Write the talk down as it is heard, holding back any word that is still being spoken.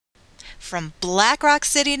from Black Rock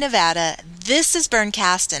City, Nevada, this is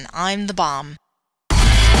Burncast and I'm the bomb.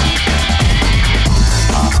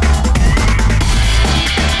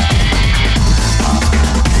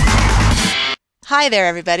 Hi there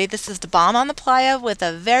everybody, this is the Bomb on the Playa with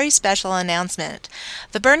a very special announcement.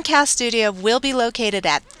 The Burncast studio will be located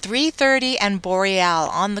at 330 and Boreal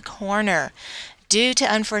on the corner. Due to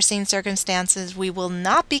unforeseen circumstances, we will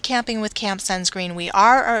not be camping with Camp Sunscreen. We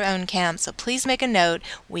are our own camp, so please make a note,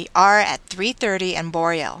 we are at 330 and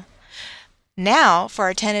Boreal. Now for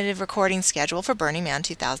our tentative recording schedule for Burning Man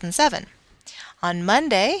 2007. On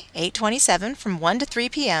Monday, 8/27 from 1 to 3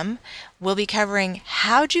 p.m., we'll be covering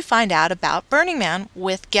How'd You Find Out About Burning Man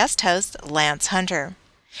with guest host Lance Hunter.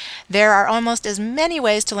 There are almost as many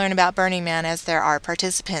ways to learn about Burning Man as there are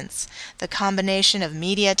participants. The combination of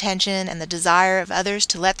media attention and the desire of others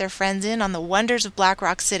to let their friends in on the wonders of Black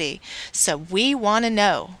Rock City. So we want to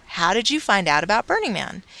know, how did you find out about Burning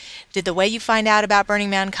Man? Did the way you find out about Burning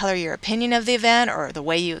Man color your opinion of the event or the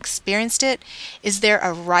way you experienced it? Is there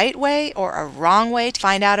a right way or a wrong way to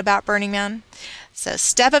find out about Burning Man? So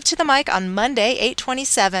step up to the mic on Monday,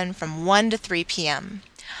 8/27 from 1 to 3 p.m.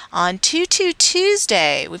 On 2-2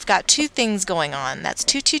 Tuesday, we've got two things going on. That's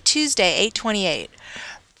 2-2 Tuesday, 8/28.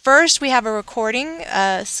 First, we have a recording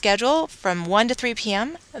schedule from 1 to 3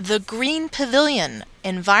 p.m. The Green Pavilion,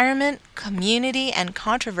 Environment, Community, and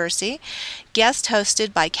Controversy, guest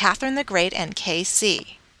hosted by Catherine the Great and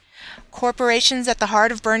KC. Corporations at the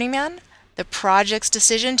Heart of Burning Man. The project's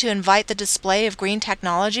decision to invite the display of green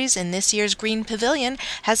technologies in this year's Green Pavilion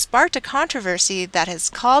has sparked a controversy that has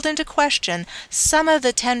called into question some of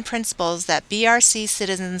the 10 principles that BRC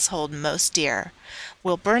citizens hold most dear.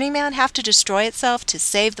 Will Burning Man have to destroy itself to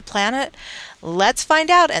save the planet? Let's find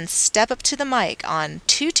out and step up to the mic on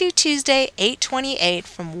 2-2 Tuesday, 8/28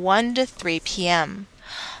 from 1 to 3 p.m.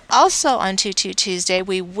 Also on 2-2 Tuesday,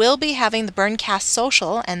 we will be having the Burncast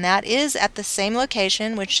Social, and that is at the same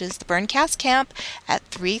location, which is the Burncast Camp at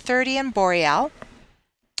 330 and Boreal.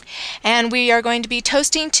 And we are going to be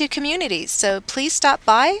toasting to communities, so please stop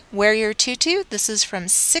by, wear your tutu. This is from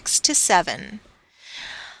 6 to 7.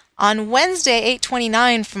 On Wednesday,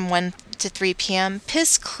 8/29 from 1 to 3 p.m.,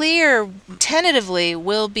 Piss Clear tentatively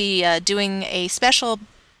will be doing a special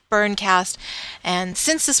Burncast, and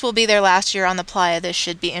since this will be their last year on the playa, this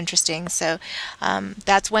should be interesting. So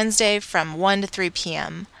that's Wednesday from 1 to 3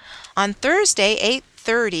 p.m. On Thursday,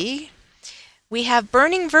 8:30, we have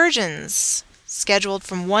Burning Virgins scheduled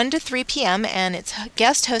from 1 to 3 p.m. and it's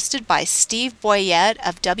guest hosted by Steve Boyette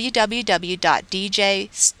of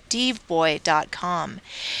www.djsteveboy.com.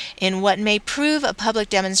 In what may prove a public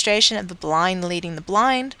demonstration of the blind leading the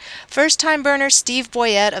blind, first-time burner Steve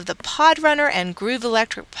Boyette of the Podrunner and Groove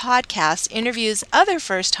Electric podcast interviews other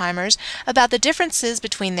first-timers about the differences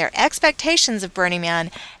between their expectations of Burning Man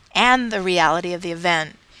and the reality of the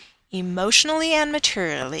event. Emotionally and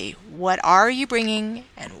materially, what are you bringing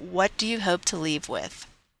and what do you hope to leave with?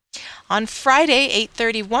 On Friday,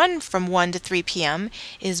 8/31 from 1 to 3 p.m.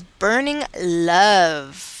 is Burning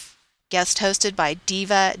Love, guest hosted by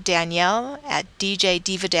Diva Danielle at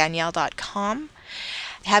djdivadanielle.com.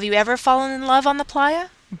 Have you ever fallen in love on the playa?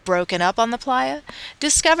 Broken up on the playa?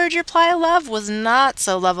 Discovered your playa love was not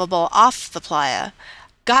so lovable off the playa?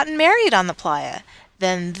 Gotten married on the playa?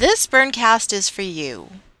 Then this Burncast is for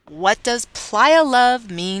you. What does playa love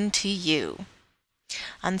mean to you?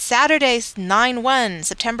 On Saturday, 9/1,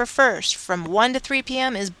 September 1st, from 1 to 3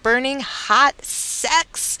 p.m. is Burning Hot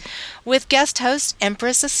Sex with guest host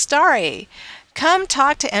Empress Astari. Come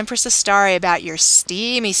talk to Empress Astari about your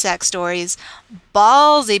steamy sex stories,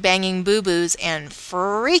 ballsy banging boo-boos, and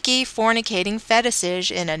freaky fornicating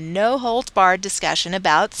fetishes in a no-holds-barred discussion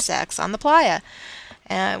about sex on the playa.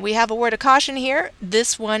 We have a word of caution here.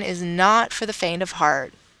 This one is not for the faint of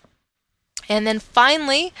heart. And then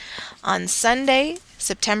finally, on Sunday,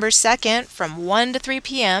 September 2nd, from 1 to 3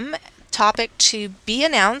 p.m., topic to be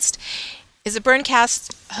announced, is a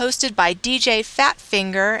Burncast hosted by DJ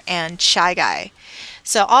Fatfinger and Shy Guy.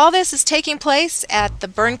 So all this is taking place at the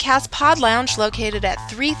Burncast Pod Lounge located at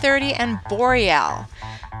 330 and Boreal.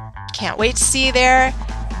 Can't wait to see you there.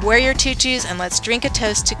 Wear your tutus and let's drink a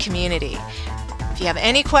toast to community. If you have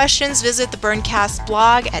any questions, visit the Burncast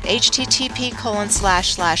blog at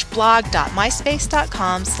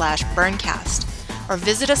http://blog.myspace.com/burncast or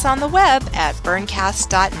visit us on the web at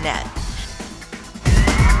burncast.net.